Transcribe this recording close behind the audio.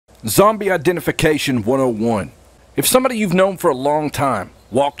Zombie Identification 101. If somebody you've known for a long time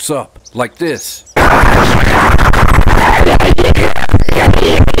walks up like this. Oh.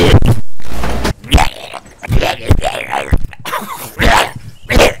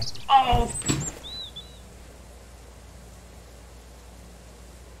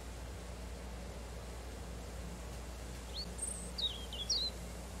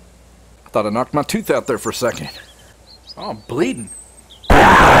 I thought I knocked my tooth out there for a second. Oh, I'm bleeding.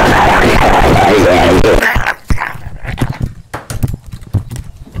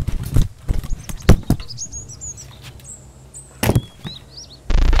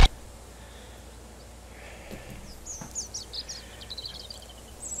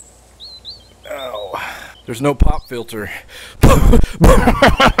 Oh, there's no pop filter.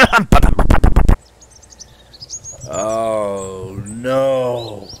 Oh,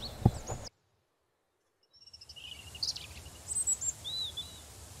 no.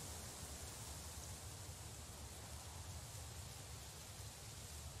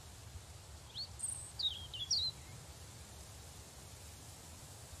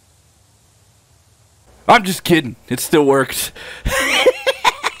 I'm just kidding. It still works.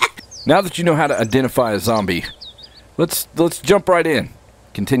 Now that you know how to identify a zombie, let's jump right in.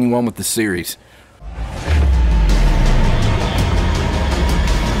 Continue on with the series.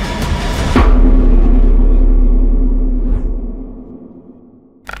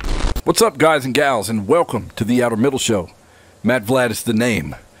 What's up, guys and gals, and welcome to the Outer Middle Show. Matt Vlad is the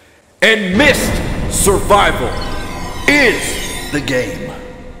name, and Mist Survival is the game.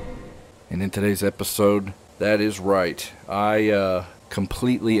 And in today's episode, that is right, I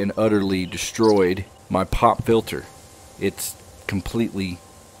completely and utterly destroyed my pop filter. It's completely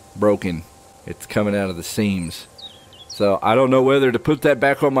broken. It's coming out of the seams. So I don't know whether to put that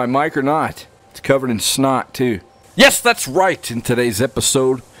back on my mic or not. It's covered in snot too. Yes, that's right. In today's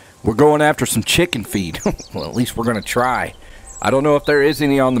episode, we're going after some chicken feed. Well, at least we're going to try. I don't know if there is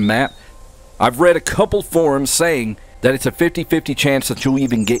any on the map. I've read a couple forums saying that it's a 50-50 chance that you'll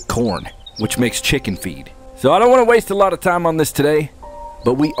even get corn, which makes chicken feed. So I don't want to waste a lot of time on this today,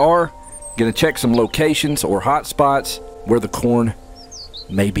 but we are going to check some locations or hot spots where the corn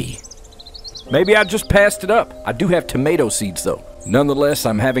may be. Maybe I just passed it up. I do have tomato seeds though. Nonetheless,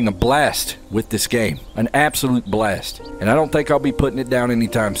 I'm having a blast with this game. An absolute blast. And I don't think I'll be putting it down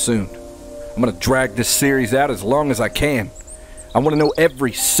anytime soon. I'm going to drag this series out as long as I can. I want to know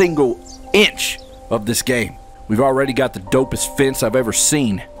every single inch of this game. We've already got the dopest fence I've ever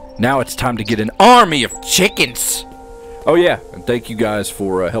seen. Now it's time to get an army of chickens. Oh yeah, and thank you guys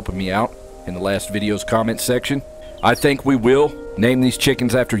for helping me out in the last video's comment section. I think we will name these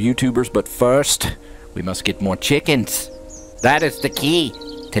chickens after YouTubers, but first, we must get more chickens. That is the key.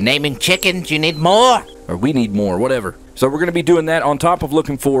 To naming chickens, you need more. Or we need more, whatever. So we're going to be doing that on top of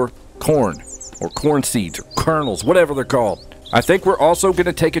looking for corn, or corn seeds, or kernels, whatever they're called. I think we're also going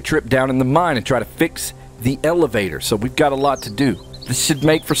to take a trip down in the mine and try to fix the elevator, so we've got a lot to do. This should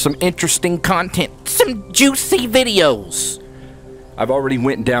make for some interesting content, some juicy videos. I've already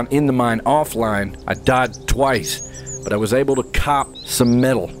went down in the mine offline. I died twice, but I was able to cop some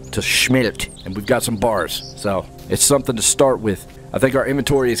metal to schmidt, and we've got some bars, so it's something to start with. I think our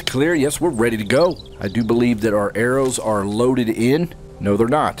inventory is clear. Yes, we're ready to go. I do believe that our arrows are loaded in. No, they're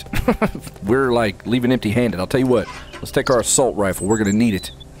not. We're like leaving empty-handed. I'll tell you what, let's take our assault rifle. We're gonna need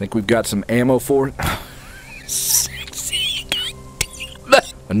it. I think we've got some ammo for it. Sexy.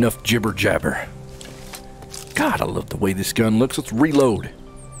 Enough jibber jabber. God, I love the way this gun looks. Let's reload.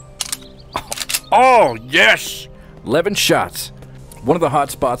 Oh, yes! 11 shots. One of the hot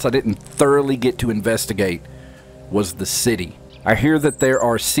spots I didn't thoroughly get to investigate was the city. I hear that there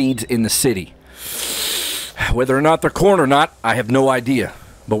are seeds in the city. Whether or not they're corn or not, I have no idea.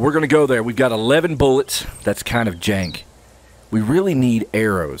 But we're going to go there. We've got 11 bullets. That's kind of jank. We really need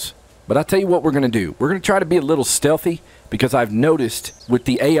arrows. But I'll tell you what we're going to do. We're going to try to be a little stealthy, because I've noticed with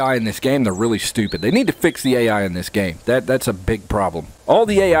the AI in this game, they're really stupid. They need to fix the AI in this game. That's a big problem. All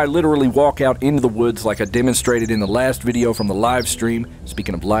the AI literally walk out into the woods like I demonstrated in the last video from the live stream.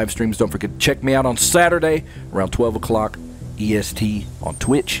 Speaking of live streams, don't forget to check me out on Saturday around 12 o'clock EST on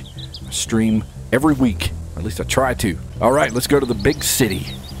Twitch. I stream every week. At least I try to. All right, let's go to the big city.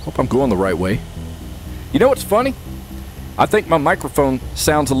 Hope I'm going the right way. You know what's funny? I think my microphone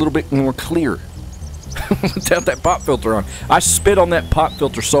sounds a little bit more clear without that pop filter on. I spit on that pop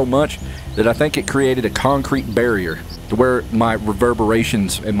filter so much that I think it created a concrete barrier to where my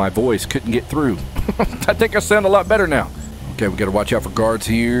reverberations and my voice couldn't get through. I think I sound a lot better now. Okay, we gotta watch out for guards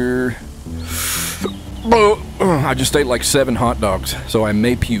here. I just ate like 7 hot dogs, so I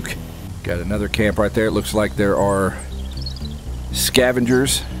may puke. Got another camp right there. It looks like there are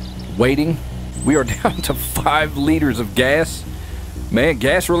scavengers waiting. We are down to 5 liters of gas. Man,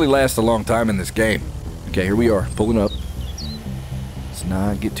 gas really lasts a long time in this game. Okay, here we are, pulling up. Let's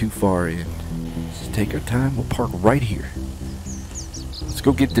not get too far in. Just take our time. We'll park right here. Let's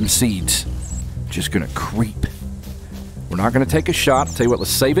go get them seeds. Just gonna creep. We're not gonna take a shot. I'll tell you what, let's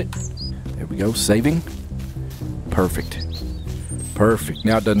save it. There we go, saving. Perfect. Perfect.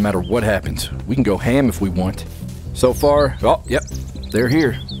 Now it doesn't matter what happens. We can go ham if we want. So far, oh, yep, they're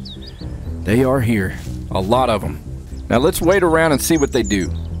here. They are here. A lot of them. Now let's wait around and see what they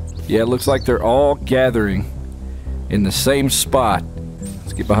do. Yeah, it looks like they're all gathering in the same spot.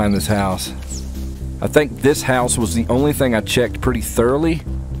 Let's get behind this house. I think this house was the only thing I checked pretty thoroughly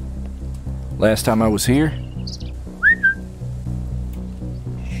last time I was here.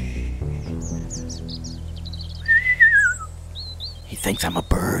 He thinks I'm a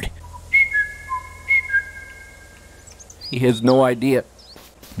bird. He has no idea.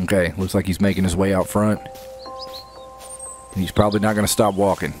 Okay, looks like he's making his way out front. And he's probably not going to stop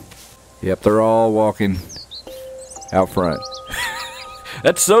walking. Yep, they're all walking out front.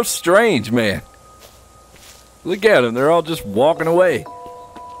 That's so strange, man. Look at them. They're all just walking away.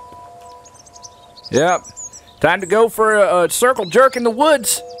 Yep. Time to go for a circle jerk in the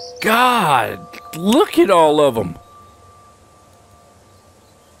woods. God, look at all of them.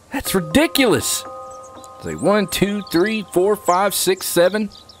 That's ridiculous. Say 1, 2, 3, 4, 5, 6, 7,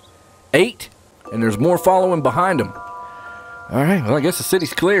 8. And there's more following behind them. Alright, well I guess the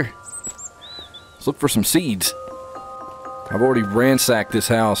city's clear. Let's look for some seeds. I've already ransacked this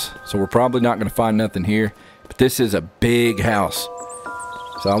house, so we're probably not going to find nothing here. But this is a big house.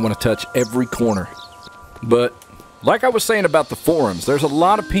 So I want to touch every corner. But, like I was saying about the forums, there's a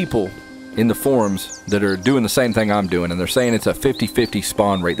lot of people in the forums that are doing the same thing I'm doing. And they're saying it's a 50-50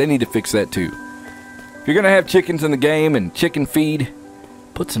 spawn rate. They need to fix that too. If you're going to have chickens in the game and chicken feed,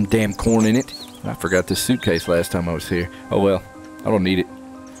 put some damn corn in it. I forgot this suitcase last time I was here. Oh well, I don't need it.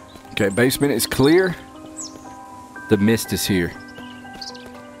 Okay, basement is clear. The mist is here.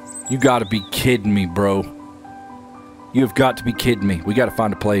 You gotta be kidding me, bro. You have got to be kidding me. We gotta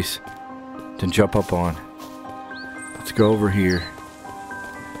find a place to jump up on. Let's go over here.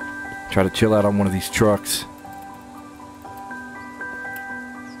 Try to chill out on one of these trucks.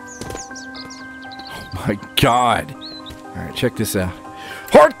 Oh my God. Alright, check this out.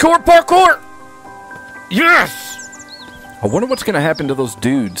 Hardcore parkour! Yes! I wonder what's going to happen to those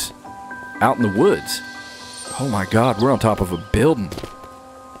dudes out in the woods. Oh my God, we're on top of a building.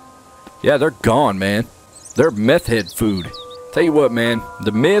 Yeah, they're gone, man. They're meth head food. Tell you what, man,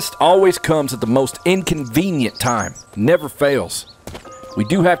 the mist always comes at the most inconvenient time. Never fails. We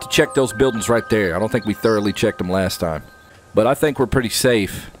do have to check those buildings right there. I don't think we thoroughly checked them last time. But I think we're pretty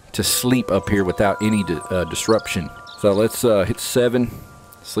safe to sleep up here without any disruption. So let's hit 7,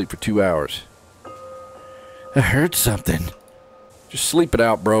 sleep for 2 hours. I heard something. Just sleep it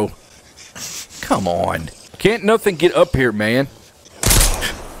out, bro. Come on. Can't nothing get up here, man.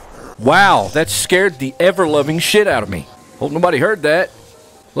 Wow, that scared the ever-loving shit out of me. Hope nobody heard that.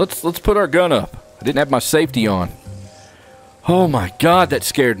 Let's put our gun up. I didn't have my safety on. Oh my God, that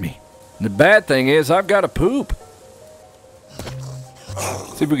scared me. And the bad thing is, I've got to poop.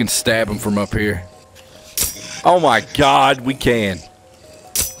 See if we can stab him from up here. Oh my God, we can.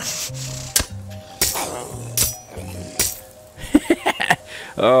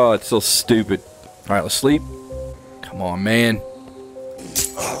 Oh, it's so stupid. Alright, let's sleep. Come on, man.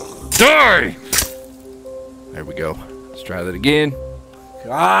 Die! There we go. Let's try that again.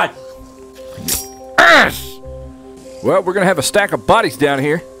 God! Ass! Well, we're gonna have a stack of bodies down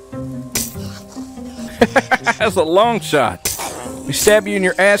here. That's a long shot. We stab you in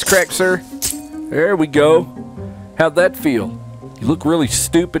your ass crack, sir. There we go. How'd that feel? You look really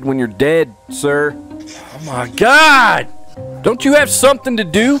stupid when you're dead, sir. Oh my God! Don't you have something to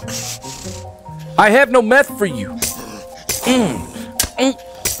do? I have no meth for you. Let's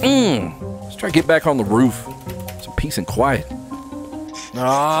try to get back on the roof. Some peace and quiet.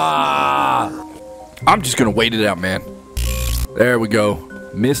 I'm just gonna wait it out, man. There we go.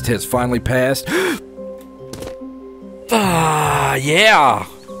 Mist has finally passed. Yeah.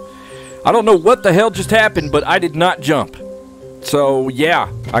 I don't know what the hell just happened, but I did not jump. So, yeah,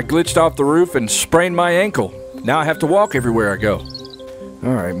 I glitched off the roof and sprained my ankle. Now I have to walk everywhere I go.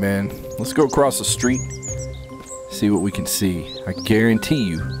 Alright, man. Let's go across the street. See what we can see. I guarantee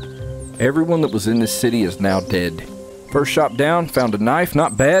you, everyone that was in this city is now dead. First shop down, found a knife.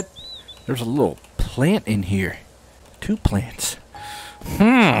 Not bad. There's a little plant in here. 2 plants.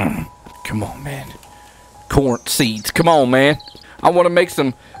 Come on, man. Corn seeds. Come on, man. I want to make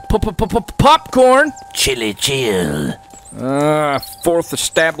some popcorn. Chili chill. Fourth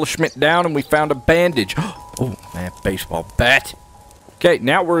establishment down, and we found a bandage. Oh, man, baseball bat. Okay,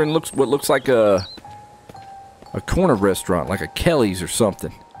 now we're in what looks like a corner restaurant, like a Kelly's or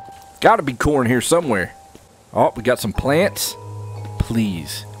something. Gotta be corn here somewhere. Oh, we got some plants.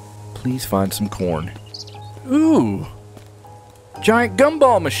 Please find some corn. Ooh, giant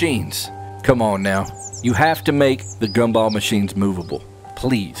gumball machines. Come on now. You have to make the gumball machines movable.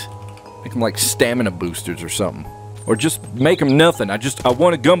 Please. Make them like stamina boosters or something. Or just make them nothing. I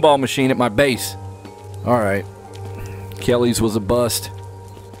want a gumball machine at my base. Alright. Kelly's was a bust.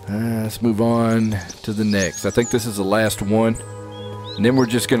 Let's move on to the next. I think this is the last one. And then we're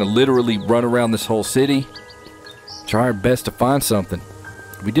just going to literally run around this whole city. Try our best to find something.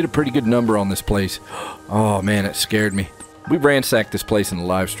 We did a pretty good number on this place. Oh man, it scared me. We ransacked this place in the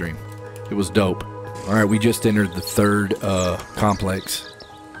live stream. It was dope. Alright, we just entered the third complex.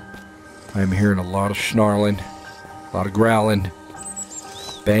 I am hearing a lot of snarling. A lot of growling.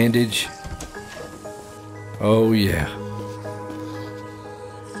 Bandage. Oh yeah.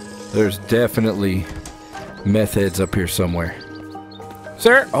 There's definitely meth heads up here somewhere.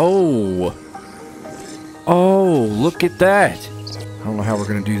 Sir? Oh. Oh, look at that. I don't know how we're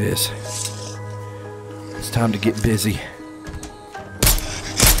going to do this. It's time to get busy.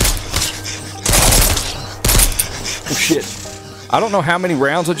 Oh shit. I don't know how many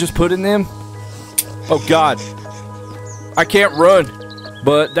rounds I just put in them. Oh god. I can't run.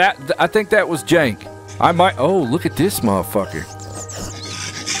 But I think that was jank. I might, oh, look at this motherfucker.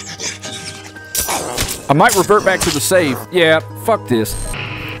 I might revert back to the save. Yeah, fuck this.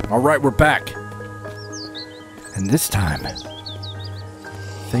 Alright, we're back. And this time,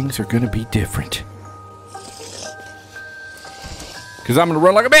 things are gonna be different. Because I'm gonna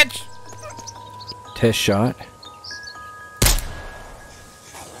run like a bitch. Test shot.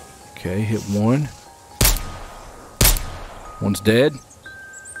 Okay, hit one. One's dead.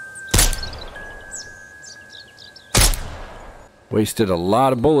 Wasted a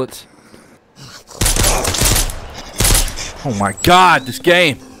lot of bullets. Oh my god, this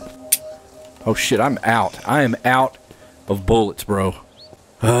game. Oh shit, I'm out. I am out of bullets, bro.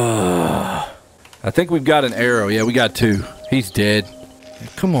 I think we've got an arrow. Yeah, we got two. He's dead.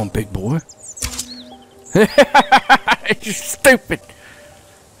 Come on, big boy. You're stupid.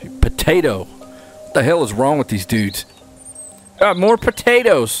 Potato. What the hell is wrong with these dudes? More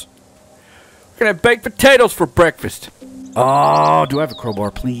potatoes. We're gonna have baked potatoes for breakfast. Oh, do I have a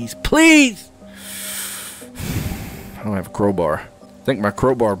crowbar? Please. Please! I don't have a crowbar. I think my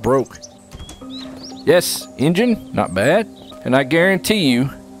crowbar broke. Yes, engine. Not bad. And I guarantee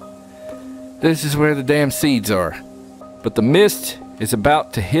you, this is where the damn seeds are. But the mist is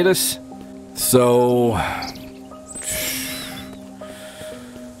about to hit us. So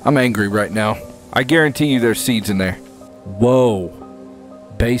I'm angry right now. I guarantee you there's seeds in there. Whoa.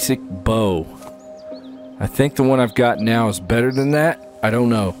 Basic bow. I think the one I've got now is better than that. I don't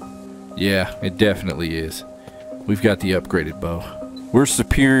know. Yeah, it definitely is. We've got the upgraded bow. We're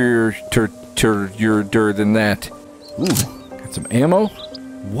superior than that. Ooh, got some ammo.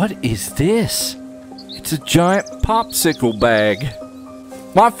 What is this? It's a giant popsicle bag.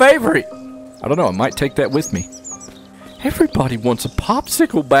 My favorite. I don't know, I might take that with me. Everybody wants a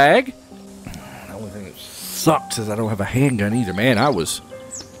popsicle bag. The only thing that sucks is I don't have a handgun either. Man, I was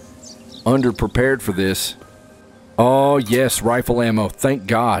underprepared for this. Oh yes, rifle ammo. Thank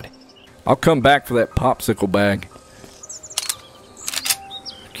God. I'll come back for that popsicle bag.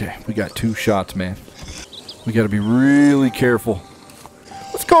 Okay, we got 2 shots, man. We got to be really careful.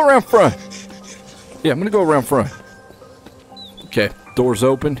 Let's go around front. Yeah, I'm going to go around front. Okay, doors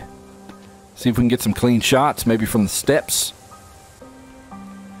open. See if we can get some clean shots, maybe from the steps.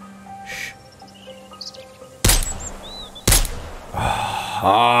 Shh.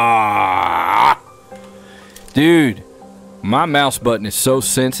 Dude, my mouse button is so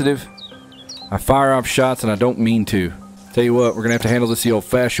sensitive. I fire off shots and I don't mean to. Tell you what, we're gonna have to handle this the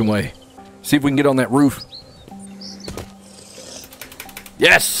old-fashioned way. See if we can get on that roof.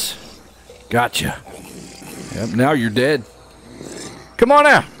 Yes! Gotcha. Yep, now you're dead. Come on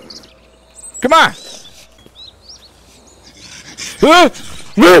now! Come on!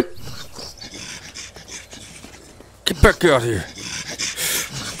 Get back out here.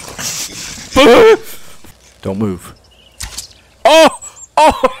 Don't move. Oh!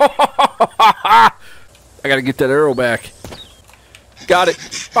 Oh! I gotta get that arrow back. Got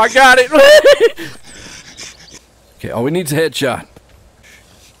it. I got it. Okay, all we need is a headshot.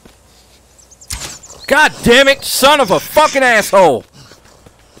 God damn it, son of a fucking asshole.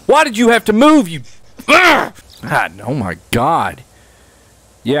 Why did you have to move, you... God, oh my God.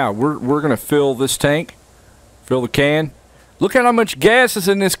 Yeah, we're gonna fill this tank. Fill the can. Look at how much gas is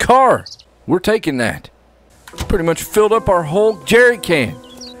in this car. We're taking that. Pretty much filled up our whole jerry can.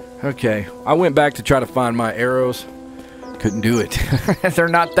 Okay, I went back to try to find my arrows. Couldn't do it. They're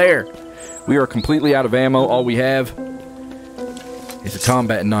not there. We are completely out of ammo. All we have is a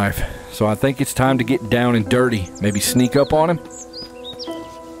combat knife. So I think it's time to get down and dirty. Maybe sneak up on him.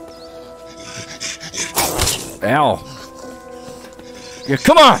 Ow. Yeah,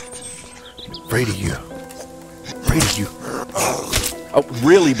 come on. I'm afraid of you. Afraid of you. Oh,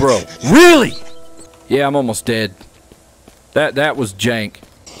 really, bro? Really? Yeah, I'm almost dead. That was jank.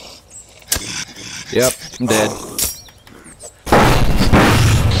 Yep, I'm dead.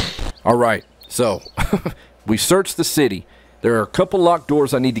 Alright, so we searched the city. There are a couple locked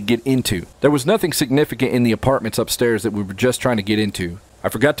doors I need to get into. There was nothing significant in the apartments upstairs that we were just trying to get into. I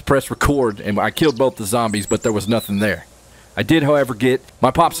forgot to press record and I killed both the zombies, but there was nothing there. I did, however, get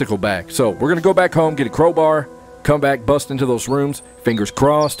my popsicle back. So we're going to go back home, get a crowbar, come back, bust into those rooms, fingers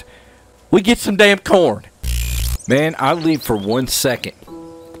crossed. We get some damn corn. Man, I leave for 1 second.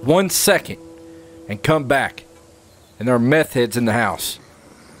 1 second. And come back. And there are meth heads in the house.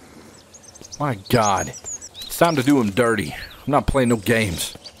 My God. It's time to do them dirty. I'm not playing no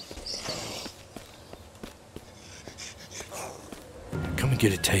games. Come and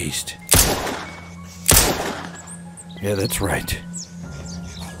get a taste. Yeah, that's right.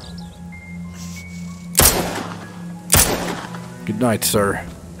 Good night, sir.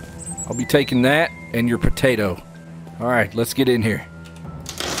 I'll be taking that and your potato. Alright, let's get in here.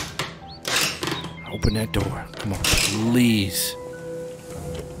 Open that door. Come on, please.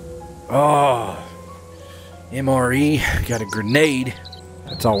 Oh. MRE. Got a grenade.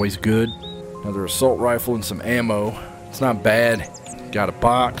 That's always good. Another assault rifle and some ammo. It's not bad. Got a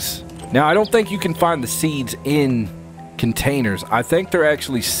box. Now, I don't think you can find the seeds in containers. I think they're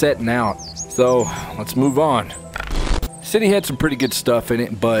actually setting out. So, let's move on. City had some pretty good stuff in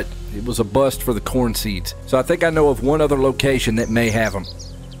it, but it was a bust for the corn seeds. So I think I know of one other location that may have them.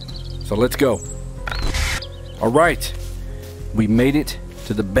 So let's go. Alright. We made it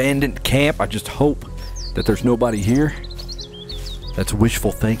to the abandoned camp. I just hope that there's nobody here. That's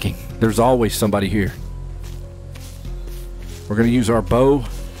wishful thinking. There's always somebody here. We're going to use our bow.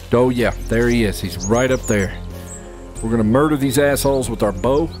 Oh yeah, there he is. He's right up there. We're going to murder these assholes with our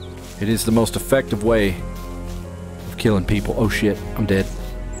bow. It is the most effective way of killing people. Oh shit, I'm dead.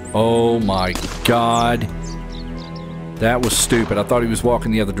 Oh my God. That was stupid. I thought he was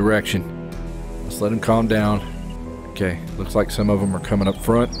walking the other direction. Let's let him calm down. Okay, looks like some of them are coming up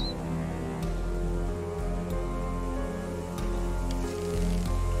front.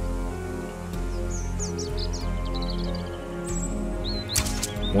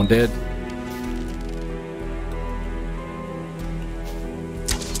 One dead.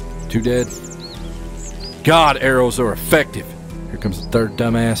 Two dead. God, arrows are effective. Here comes the third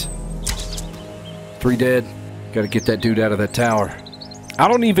dumbass. 3 dead. Gotta get that dude out of that tower. I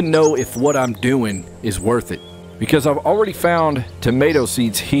don't even know if what I'm doing is worth it, because I've already found tomato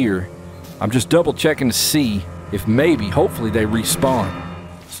seeds here. I'm just double checking to see if maybe, hopefully they respawn.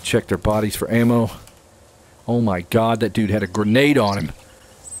 Let's check their bodies for ammo. Oh my God, that dude had a grenade on him.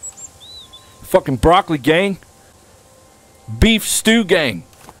 Fucking broccoli gang. Beef stew gang.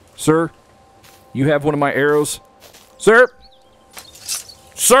 Sir, you have one of my arrows? Sir?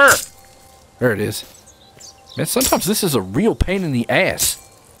 Sir! There it is. Man, sometimes this is a real pain in the ass.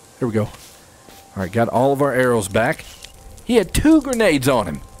 Here we go. Alright, got all of our arrows back. He had 2 grenades on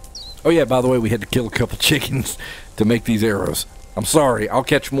him. Oh yeah, by the way, we had to kill a couple chickens to make these arrows. I'm sorry, I'll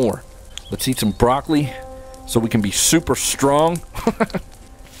catch more. Let's eat some broccoli so we can be super strong.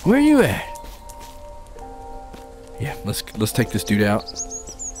 Where are you at? Yeah, let's take this dude out.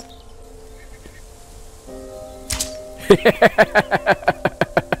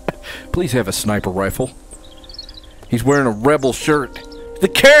 Please have a sniper rifle. He's wearing a rebel shirt. The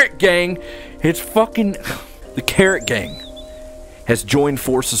Carrot Gang, it's fucking... The Carrot Gang has joined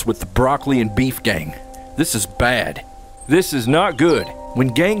forces with the Broccoli and Beef Gang. This is bad. This is not good. When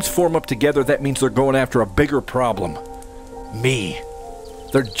gangs form up together, that means they're going after a bigger problem. Me.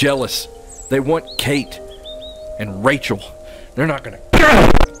 They're jealous. They want Kate and Rachel. They're not gonna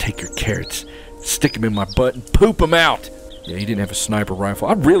take your carrots, stick them in my butt, and poop them out. Yeah, he didn't have a sniper rifle.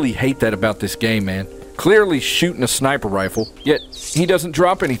 I really hate that about this game, man. Clearly shooting a sniper rifle, yet he doesn't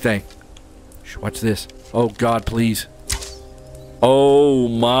drop anything. Shh, watch this. Oh, God, please. Oh,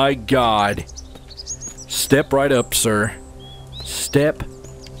 my God. Step right up, sir. Step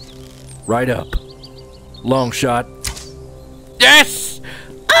right up. Long shot. Yes!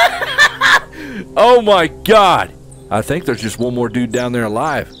 Oh, my God. I think there's just one more dude down there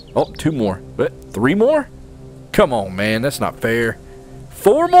alive. Oh, 2 more. But 3 more? Come on, man. That's not fair.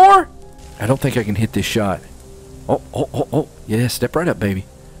 4 more? I don't think I can hit this shot. Oh, oh, oh, oh. Yeah, step right up, baby.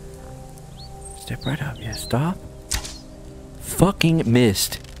 Step right up. Yeah, stop. Fucking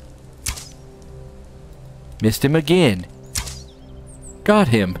missed. Missed him again. Got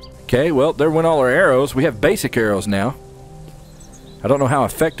him. Okay, well, there went all our arrows. We have basic arrows now. I don't know how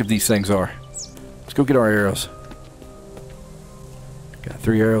effective these things are. Let's go get our arrows. Got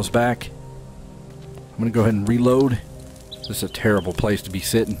 3 arrows back. I'm going to go ahead and reload. This is a terrible place to be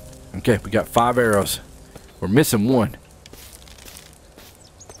sitting. Okay, we got 5 arrows. We're missing 1.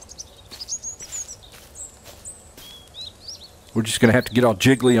 We're just going to have to get all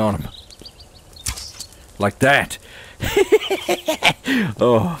jiggly on them. Like that.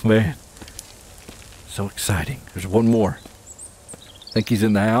 Oh, man. So exciting. There's 1 more. Think he's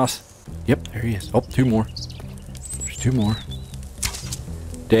in the house? Yep, there he is. Oh, 2 more. There's 2 more.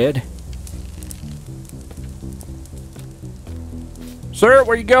 Dead. Sir,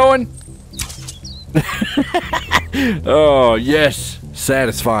 where you going? Oh, yes.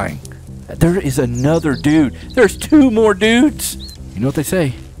 Satisfying. There is another dude. There's 2 more dudes. You know what they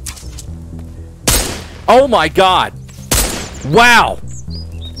say? Oh my God. Wow.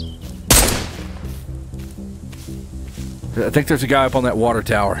 I think there's a guy up on that water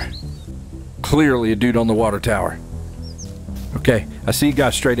tower. Clearly a dude on the water tower. Okay, I see a guy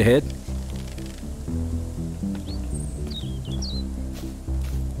straight ahead.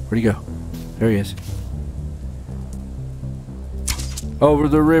 Where'd he go? There he is. Over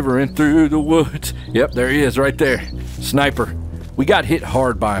the river and through the woods. Yep, there he is right there. Sniper. We got hit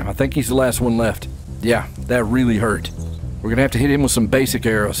hard by him. I think he's the last one left. Yeah, that really hurt. We're gonna have to hit him with some basic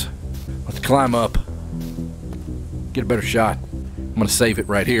arrows. Let's climb up. Get a better shot. I'm gonna save it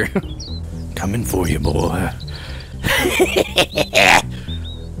right here. Coming for you, boy.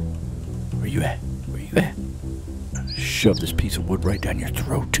 Where you at? Where you at? Shove this piece of wood right down your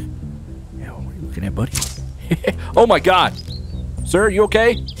throat. Yeah, what are you looking at, buddy? Oh my God! Sir, you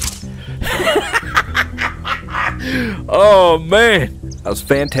okay? Oh man, that was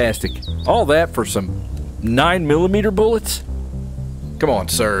fantastic. All that for some 9mm bullets? Come on,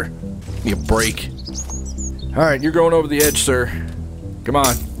 sir. Give me a break. Alright, you're going over the edge, sir. Come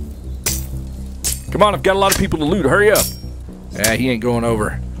on. Come on, I've got a lot of people to loot. Hurry up. Yeah, he ain't going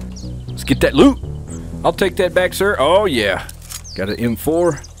over. Let's get that loot. I'll take that back, sir. Oh, yeah. Got an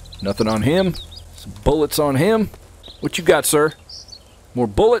M4. Nothing on him. Some bullets on him. What you got, sir? More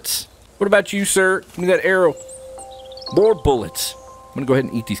bullets? What about you, sir? Give me that arrow. More bullets. I'm gonna go ahead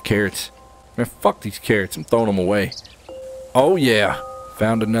and eat these carrots. Man, fuck these carrots. I'm throwing them away. Oh, yeah.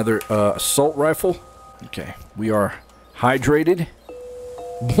 Found another assault rifle. Okay, we are hydrated.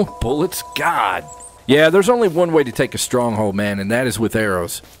 More bullets? God. Yeah, there's only one way to take a stronghold, man, and that is with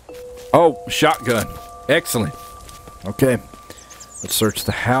arrows. Oh, shotgun. Excellent. Okay, let's search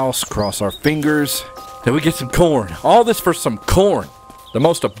the house, cross our fingers. Then we get some corn. All this for some corn. The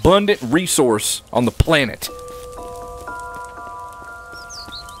most abundant resource on the planet.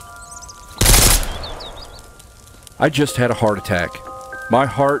 I just had a heart attack. My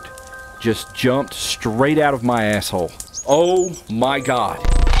heart just jumped straight out of my asshole. Oh my God.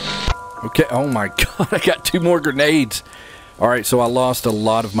 Okay, oh my God, I got 2 more grenades. Alright, so I lost a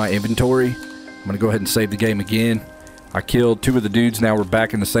lot of my inventory. I'm gonna go ahead and save the game again. I killed 2 of the dudes, now we're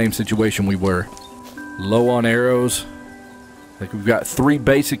back in the same situation we were. Low on arrows. I think we've got 3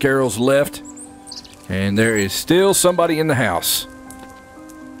 basic arrows left. And there is still somebody in the house.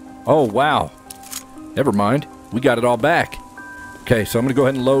 Oh, wow. Never mind. We got it all back. Okay, so I'm going to go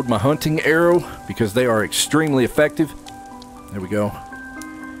ahead and load my hunting arrow because they are extremely effective. There we go.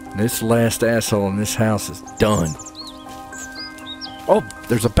 And this last asshole in this house is done. Oh,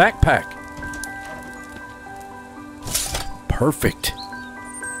 there's a backpack. Perfect.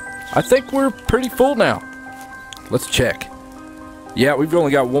 I think we're pretty full now. Let's check. Yeah, we've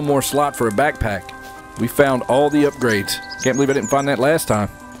only got 1 more slot for a backpack. We found all the upgrades. Can't believe I didn't find that last time.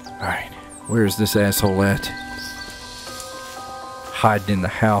 Alright, where is this asshole at? Hiding in the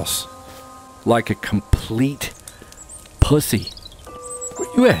house like a complete pussy. Where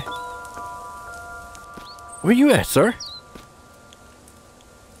you at? Where you at, sir?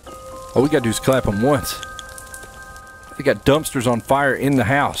 All we gotta do is clap him once. They got dumpsters on fire in the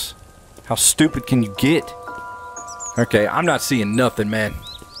house. How stupid can you get? Okay, I'm not seeing nothing, man.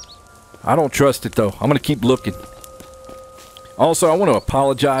 I don't trust it, though. I'm gonna keep looking. Also, I want to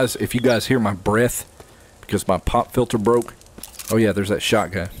apologize if you guys hear my breath because my pop filter broke. Oh yeah, there's that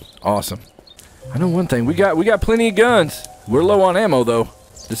shotgun. Awesome. I know one thing. We got plenty of guns. We're low on ammo, though.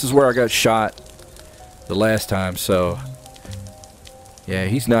 This is where I got shot the last time, so... yeah,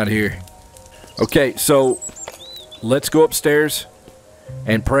 he's not here. Okay, so let's go upstairs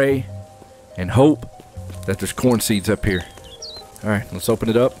and pray and hope that there's corn seeds up here. Alright, let's open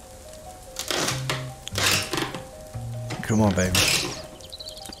it up. Come on, baby.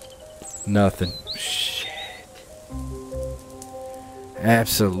 Nothing. Shit.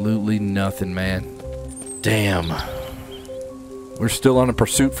 Absolutely nothing, man. Damn. We're still on a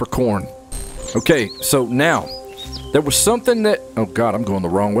pursuit for corn. Okay, so now, there was something that... Oh, God, I'm going the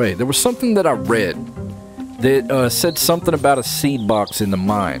wrong way. There was something that I read that said something about a seed box in the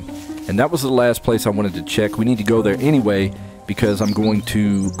mine. And that was the last place I wanted to check. We need to go there anyway because I'm going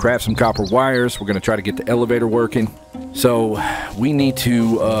to craft some copper wires. We're going to try to get the elevator working. So we need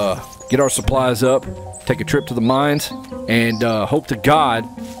to get our supplies up, take a trip to the mines, and hope to God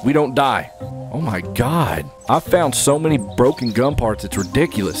we don't die. Oh my God. I found so many broken gun parts, it's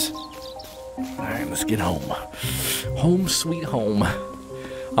ridiculous. Alright, let's get home. Home sweet home.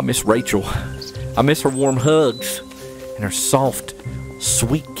 I miss Rachel. I miss her warm hugs and her soft,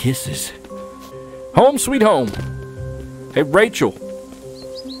 sweet kisses. Home sweet home. Hey, Rachel.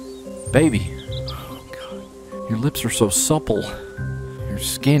 Baby. Oh, God. Your lips are so supple. Your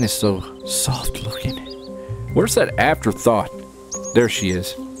skin is so soft looking. Where's that afterthought? There she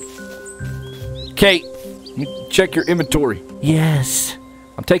is. Kate, you check your inventory. Yes.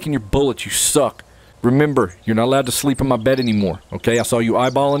 I'm taking your bullets, you suck. Remember, you're not allowed to sleep in my bed anymore, okay? I saw you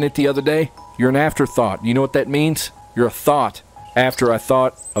eyeballing it the other day. You're an afterthought. You know what that means? You're a thought after I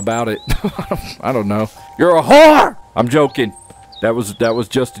thought about it. I don't know. You're a whore! I'm joking. That was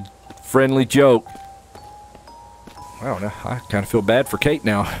just a friendly joke. I don't know. I kind of feel bad for Kate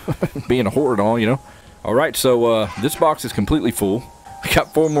now. Being a whore and all, you know. Alright, so this box is completely full. I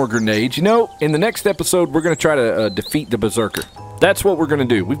got 4 more grenades. You know, in the next episode, we're going to try to defeat the Berserker. That's what we're going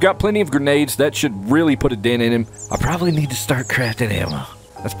to do. We've got plenty of grenades. That should really put a dent in him. I probably need to start crafting ammo.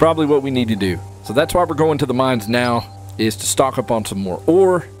 That's probably what we need to do. So that's why we're going to the mines now, is to stock up on some more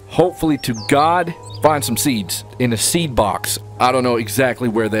ore. Hopefully, to God, find some seeds in a seed box. I don't know exactly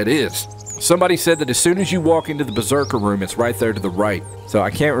where that is. Somebody said that as soon as you walk into the Berserker room, it's right there to the right. So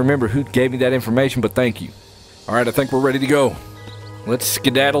I can't remember who gave me that information, but thank you. Alright, I think we're ready to go. Let's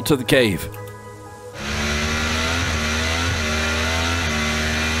skedaddle to the cave.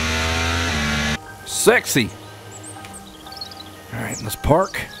 Sexy. Alright, let's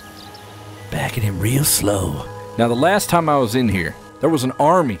park. Backing in real slow. Now, the last time I was in here, there was an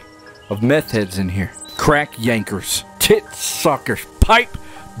army of meth heads in here. Crack yankers, tit suckers, pipe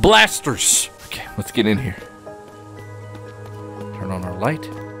blasters. Okay, let's get in here. Turn on our light.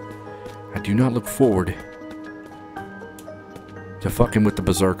 I do not look forward to fucking with the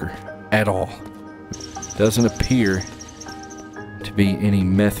Berserker at all. Doesn't appear to be any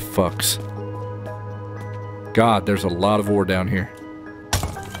meth fucks. God, there's a lot of ore down here.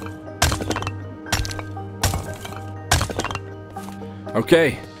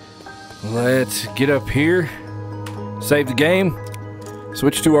 Okay, let's get up here, save the game,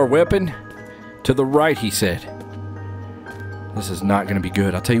 switch to our weapon. To the right, he said. This is not going to be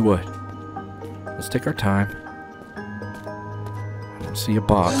good. I'll tell you what. Let's take our time. I don't see a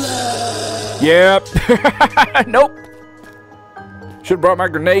box. Yep. Nope. Should have brought my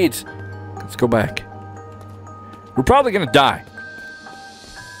grenades. Let's go back. We're probably going to die.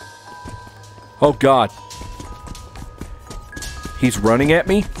 Oh, God. He's running at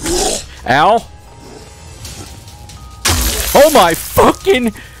me. Ow. Oh, my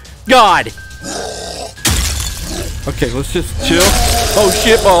fucking God. Okay, let's just chill. Oh,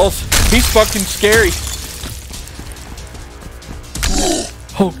 shit balls. He's fucking scary.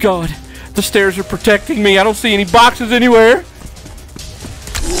 Oh, God. The stairs are protecting me. I don't see any boxes anywhere.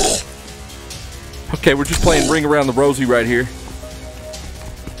 Okay, we're just playing Ring Around the Rosie right here.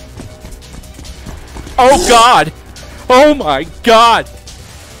 Oh, God. Oh, my God.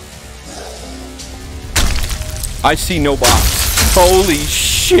 I see no box. Holy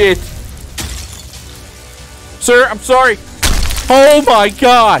shit. Sir, I'm sorry. Oh, my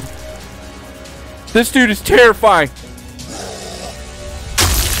God. This dude is terrifying.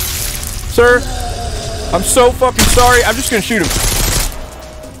 Sir, I'm so fucking sorry. I'm just going to shoot him.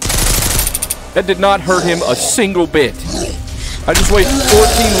 That did not hurt him a single bit. I just wasted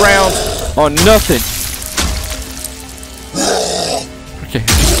 14 rounds on nothing. Okay.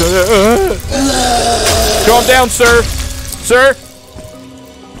 Calm down, sir. Sir.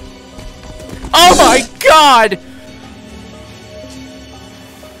 Oh my God!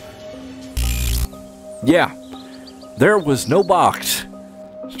 Yeah. There was no box.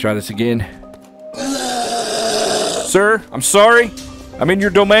 Let's try this again. Sir, I'm sorry. I'm in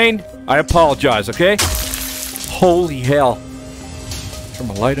your domain. I apologize, okay? Holy hell. Turn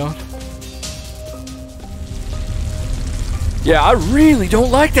my light on. Yeah, I really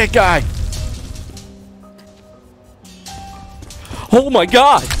don't like that guy. Oh my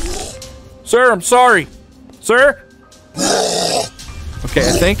God. Sir, I'm sorry. Sir? Okay,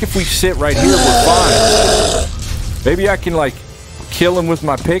 I think if we sit right here, we're fine. Maybe I can, like, kill him with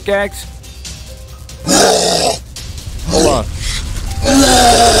my pickaxe? Hold on.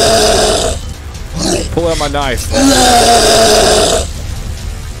 Pull out my knife.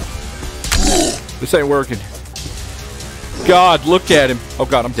 This ain't working. God, look at him. Oh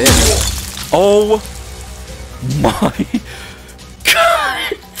God, I'm dead. Oh my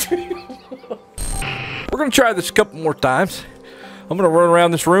God. We're gonna try this a couple more times. I'm gonna run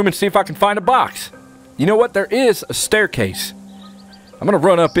around this room and see if I can find a box. You know what? There is a staircase. I'm gonna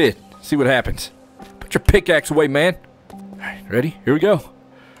run up it, see what happens. Put your pickaxe away, man. All right, ready? Here we go.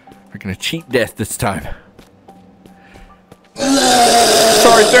 We're gonna cheat death this time.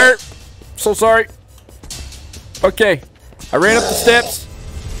 Sorry, sir. So sorry. Okay, I ran up the steps.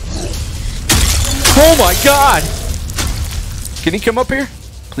 Oh my God! Can he come up here?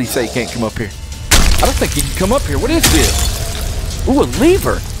 Please say he can't come up here. I don't think he can come up here. What is this? Ooh, a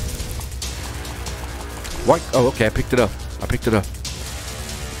lever. What? Oh, okay, I picked it up. I picked it up.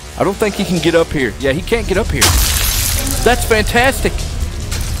 I don't think he can get up here. Yeah, he can't get up here. That's fantastic.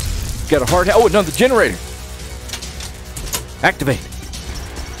 Got a hard hat. Oh, another generator. Activate.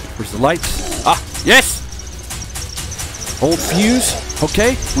 Where's the lights? Ah, yes! Old fuse.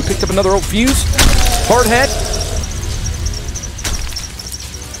 Okay, we picked up another old fuse. Hard hat.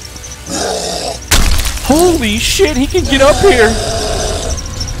 Holy shit, he can get up here.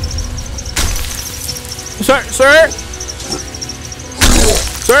 Sir?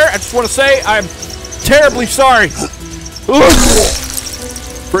 Sir, I just want to say I'm terribly sorry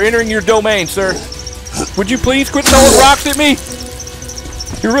for entering your domain, sir. Would you please quit throwing rocks at me?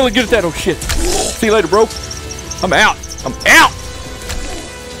 You're really good at that. Oh shit. See you later, bro. I'm out. I'm out.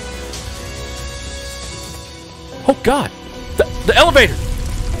 Oh God. The elevator.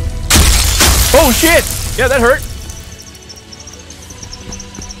 Oh shit. Yeah, that hurt.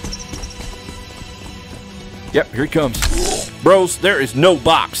 Yep, here he comes. Bros, there is no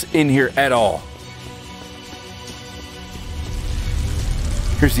box in here at all.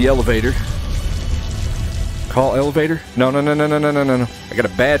 Here's the elevator. Call elevator? No. I got a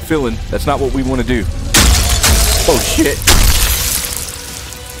bad feeling that's not what we want to do. Oh, shit.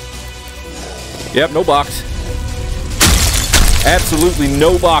 Yep, no box. Absolutely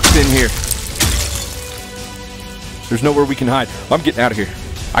no box in here. There's nowhere we can hide. I'm getting out of here.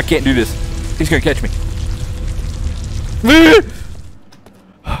 I can't do this. He's going to catch me.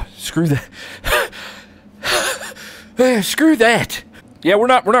 Screw that. Screw that. Yeah, we're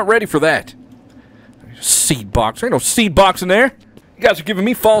not ready for that. Seed box. There ain't no seed box in there. You guys are giving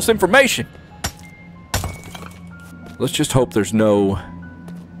me false information. Let's just hope there's no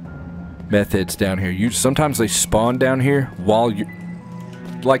meth heads down here. Sometimes they spawn down here while you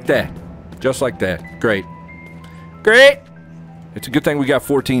like that. Just like that. Great. Great. It's a good thing we got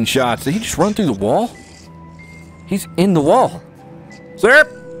 14 shots. Did he just run through the wall? He's in the wall. Sir?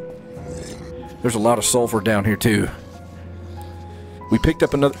 There's a lot of sulfur down here too. We picked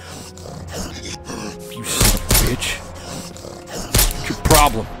up another. You son of a bitch. What's your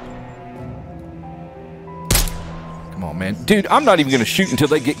problem? Come on, man. Dude, I'm not even going to shoot until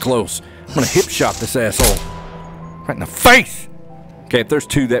they get close. I'm going to hip shot this asshole. Right in the face. Okay, if there's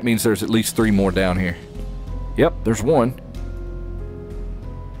two, that means there's at least 3 more down here. Yep, there's one.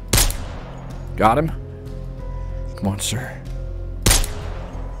 Got him. Come on, sir.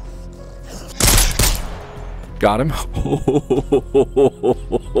 Got him.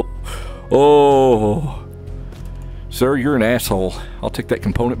 Oh. Sir, you're an asshole. I'll take that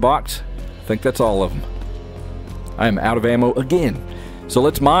component box. I think that's all of them. I am out of ammo again. So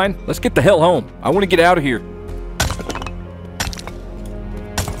let's mine. Let's get the hell home. I want to get out of here.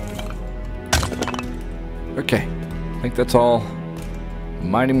 Okay. I think that's all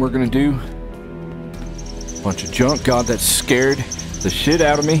mining we're going to do. Bunch of junk. God, that scared the shit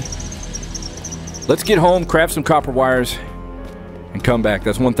out of me. Let's get home, craft some copper wires, and come back.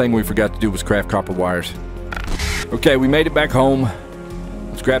 That's one thing we forgot to do was craft copper wires. Okay, we made it back home.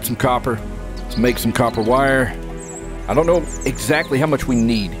 Let's grab some copper. Let's make some copper wire. I don't know exactly how much we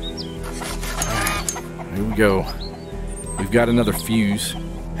need. Here we go. We've got another fuse.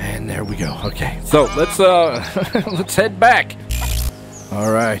 And there we go. Okay, so let's let's head back.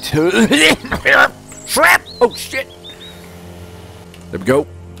 All right. Trap! Oh shit! There we go.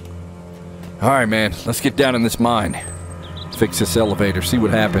 All right, man. Let's get down in this mine. Fix this elevator. See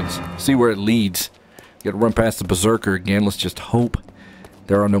what happens. See where it leads. Got to run past the Berserker again. Let's just hope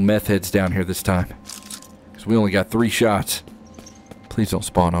there are no meth heads down here this time, because we only got 3 shots. Please don't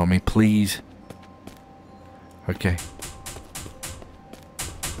spawn on me, please. Okay.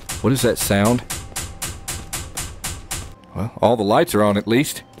 What is that sound? Well, all the lights are on at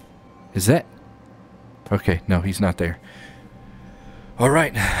least. Is that? Okay, no, he's not there.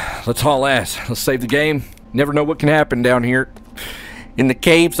 Alright, let's haul ass. Let's save the game. Never know what can happen down here in the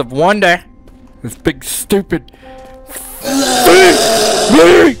caves of wonder. This big stupid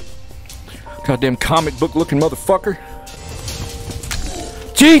goddamn comic book looking motherfucker.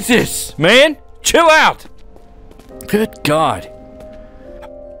 Jesus, man! Chill out! Good God.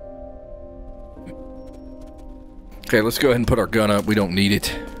 Okay, let's go ahead and put our gun up. We don't need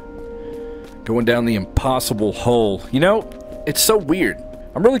it. Going down the impossible hole. You know, it's so weird.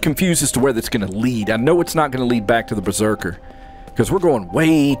 I'm really confused as to where that's going to lead. I know it's not going to lead back to the Berserker, because we're going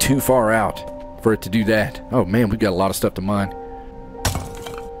way too far out for it to do that. Oh man, we've got a lot of stuff to mine.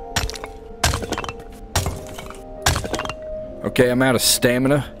 Okay, I'm out of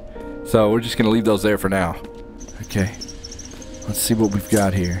stamina, so we're just going to leave those there for now. Okay, let's see what we've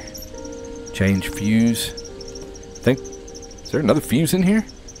got here. Change fuse. Is there another fuse in here?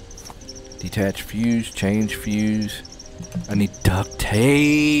 Detach fuse, change fuse. I need duct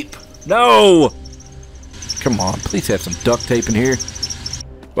tape. No! Come on, please have some duct tape in here.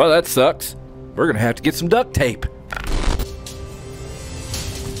 Well, that sucks. We're gonna have to get some duct tape.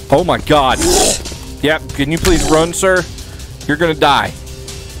 Oh my God. Yep, can you please run, sir? You're gonna die.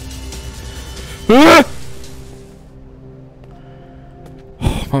 Ah!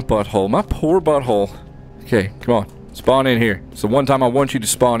 Oh, my butthole, my poor butthole. Okay, come on. Spawn in here. It's the one time I want you to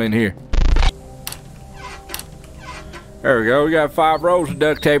spawn in here. There we go. We got 5 rolls of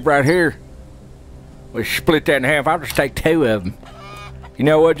duct tape right here. We split that in half. I'll just take 2 of them. You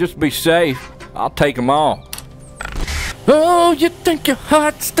know what? Just to be safe, I'll take them all. Oh, you think you're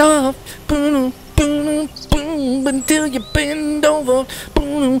hot stuff. Boom, boom, boom, until you bend over.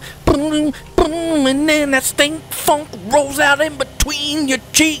 Boom, boom, boom, and then that stink funk rolls out in between your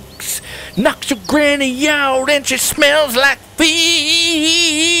cheeks. Knocks your granny out and she smells like feet.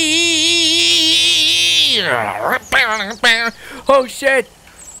 Oh shit.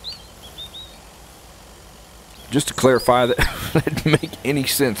 Just to clarify, that didn't make any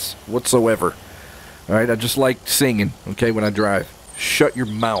sense whatsoever. Alright, I just like singing, okay, when I drive. Shut your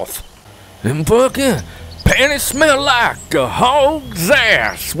mouth. Them fucking panties smell like a hog's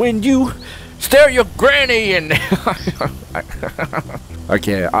ass when you stare your granny and...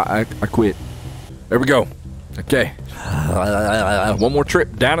 Okay, I quit. There we go. Okay. One more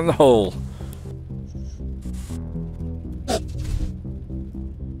trip down in the hole.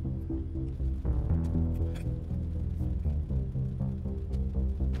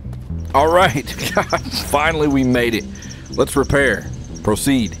 Alright. Finally we made it. Let's repair.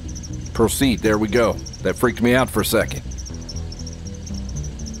 Proceed. Proceed. There we go. That freaked me out for a second.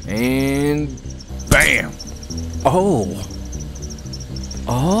 And... bam! Oh!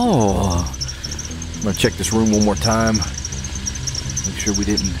 Oh! I'm gonna check this room one more time. Make sure we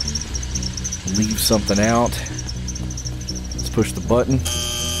didn't leave something out. Let's push the button.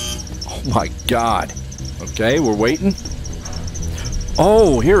 Oh my God. Okay, we're waiting.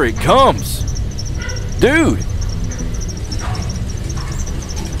 Oh, here it comes. Dude!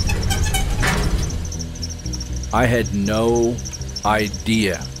 I had no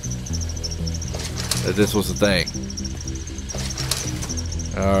idea that this was a thing.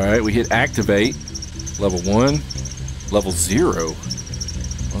 Alright, we hit activate. Level 1. Level 0.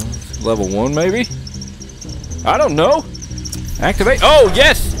 Level 1 maybe? I don't know. Activate. Oh,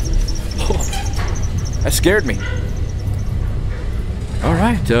 yes! Oh, that scared me.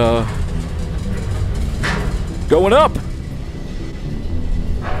 Alright, going up.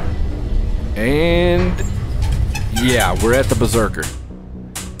 And yeah, we're at the Berserker.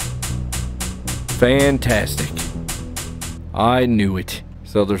 Fantastic. I knew it.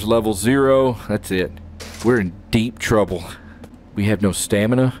 So there's level 0. That's it. We're in deep trouble. We have no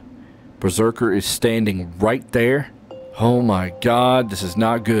stamina. Berserker is standing right there. Oh my God, this is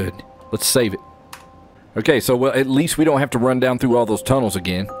not good. Let's save it. Okay, so well, at least we don't have to run down through all those tunnels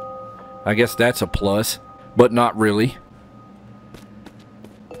again. I guess that's a plus, but not really.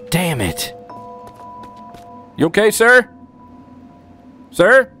 Damn it. You okay, sir?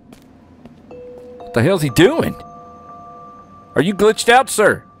 Sir? What the hell's he doing? Are you glitched out,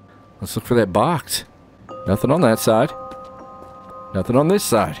 sir? Let's look for that box. Nothing on that side. Nothing on this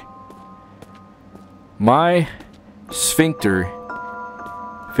side. My sphincter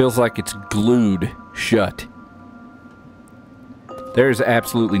feels like it's glued shut. There's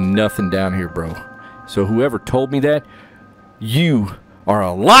absolutely nothing down here, bro. So whoever told me that, you are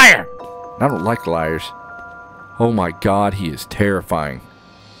a liar. I don't like liars. Oh my God, he is terrifying.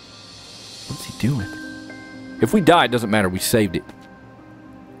 What's he doing? If we die, it doesn't matter. We saved it.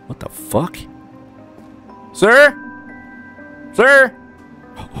 What the fuck? Sir? Sir?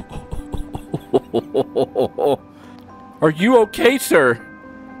 Are you okay, sir?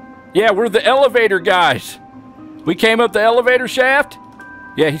 Yeah, we're the elevator guys. We came up the elevator shaft?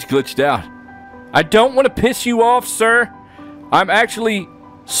 Yeah, he's glitched out. I don't want to piss you off, sir. I'm actually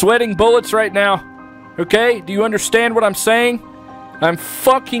sweating bullets right now. Okay? Do you understand what I'm saying? I'm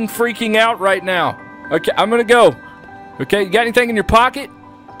fucking freaking out right now. Okay, I'm gonna go. Okay, you got anything in your pocket?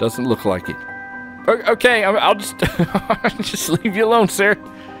 Doesn't look like it. Okay, I'll just just leave you alone, sir.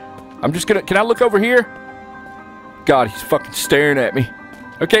 I'm just gonna, can I look over here? God, he's fucking staring at me.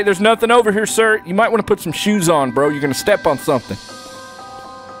 Okay, there's nothing over here, sir. You might want to put some shoes on, bro. You're gonna step on something.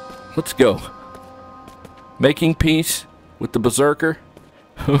 Let's go. Making peace with the Berserker.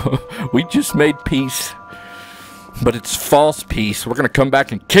 We just made peace. But it's false peace. We're gonna come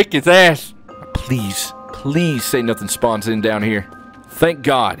back and kick his ass. Please, please say nothing spawns in down here. Thank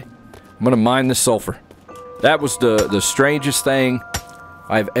God. I'm gonna mine the sulfur. That was the strangest thing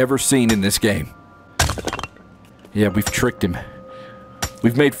I've ever seen in this game. Yeah, we've tricked him.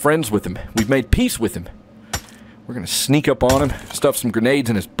 We've made friends with him. We've made peace with him. We're gonna sneak up on him, stuff some grenades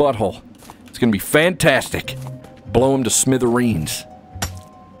in his butthole. It's gonna be fantastic. Blow him to smithereens.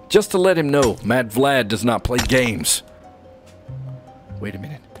 Just to let him know, Mad Vlad does not play games. Wait a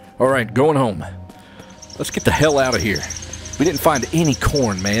minute. Alright, going home. Let's get the hell out of here. We didn't find any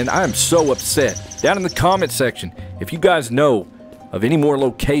corn, man. I am so upset. Down in the comment section, if you guys know of any more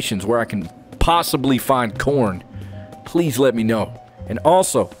locations where I can possibly find corn, please let me know. And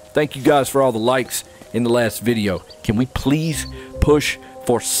also, thank you guys for all the likes in the last video. Can we please push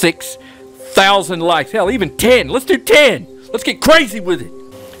for 6,000 likes? Hell, even 10. Let's do 10. Let's get crazy with it.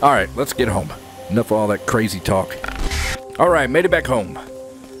 Alright, let's get home. Enough of all that crazy talk. Alright, made it back home.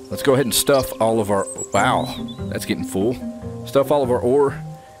 Let's go ahead and stuff all of our... Wow, that's getting full. Stuff all of our ore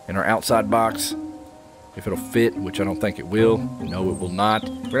in our outside box. If it'll fit, which I don't think it will. No, it will not.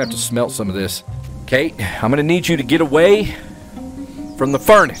 We're gonna have to smelt some of this. Kate, I'm gonna need you to get away from the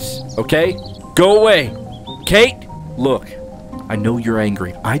furnace, okay? Go away. Kate, look, I know you're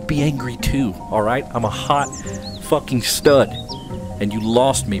angry. I'd be angry too, alright? I'm a hot fucking stud. And you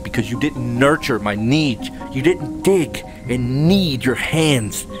lost me because you didn't nurture my needs. You didn't dig and knead your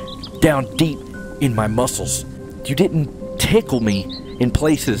hands down deep in my muscles. You didn't tickle me in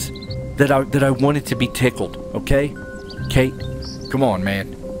places that I wanted to be tickled, okay? Kate, come on,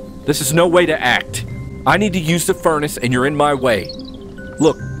 man. This is no way to act. I need to use the furnace and you're in my way.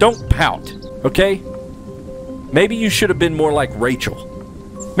 Look, don't pout, okay? Maybe you should have been more like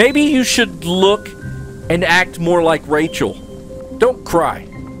Rachel. Maybe you should look and act more like Rachel. Don't cry.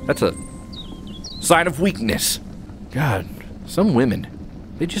 That's a sign of weakness. God, some women,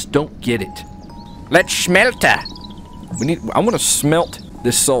 they just don't get it. Let's smelt her. I want to smelt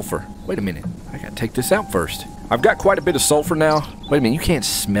this sulfur. Wait a minute. I gotta take this out first. I've got quite a bit of sulfur now. Wait a minute. You can't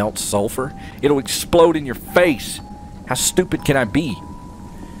smelt sulfur. It'll explode in your face. How stupid can I be?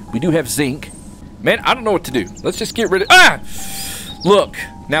 We do have zinc. Man, I don't know what to do. Let's just get rid of... Ah! Look.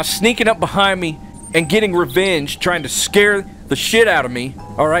 Now sneaking up behind me and getting revenge, trying to scare the shit out of me,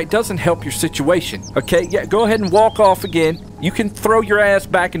 alright, doesn't help your situation, okay? Yeah, go ahead and walk off again. You can throw your ass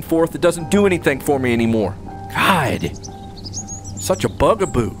back and forth. It doesn't do anything for me anymore. God. Such a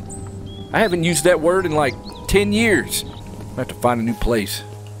bugaboo. I haven't used that word in like 10 years. I have to find a new place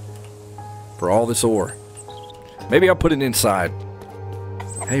for all this ore. Maybe I'll put it inside.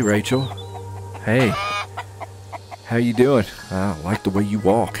 Hey, Rachel. Hey. How you doing? I like the way you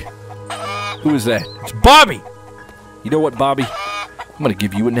walk. Who is that? It's Bobby! You know what, Bobby? I'm gonna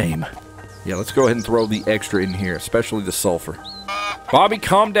give you a name. Yeah, let's go ahead and throw the extra in here, especially the sulfur. Bobby,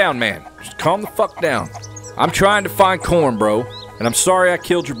 calm down, man. Just calm the fuck down. I'm trying to find corn, bro. And I'm sorry I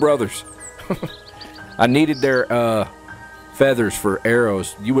killed your brothers. I needed their, feathers for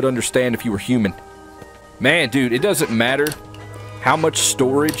arrows. You would understand if you were human. Man, dude, it doesn't matter how much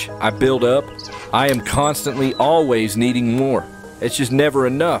storage I build up. I am constantly, always needing more. It's just never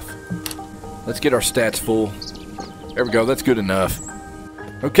enough. Let's get our stats full. There we go, that's good enough.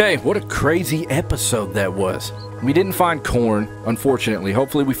 Okay, what a crazy episode that was. We didn't find corn, unfortunately.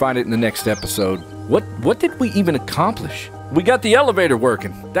 Hopefully we find it in the next episode. What did we even accomplish? We got the elevator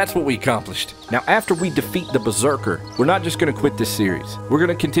working. That's what we accomplished. Now, after we defeat the Berserker, we're not just going to quit this series. We're going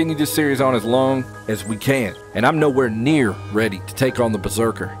to continue this series on as long as we can. And I'm nowhere near ready to take on the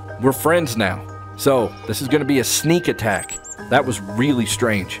Berserker. We're friends now. So, this is going to be a sneak attack. That was really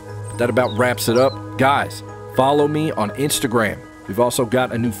strange. But that about wraps it up. Guys, follow me on Instagram. We've also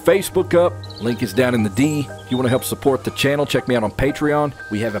got a new Facebook up. Link is down in the D. you want to help support the channel, check me out on Patreon.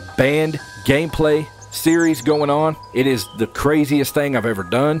 We have a band gameplay series going on. It is the craziest thing I've ever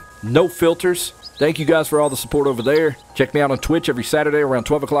done. No filters. Thank you guys for all the support over there. Check me out on Twitch every Saturday around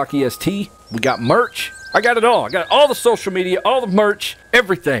 12 o'clock EST. We got merch. I got it all. I got all the social media, all the merch,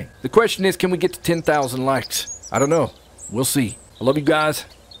 everything. The question is, can we get to 10,000 likes? I don't know. We'll see. I love you guys,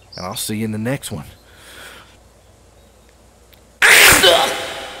 and I'll see you in the next one.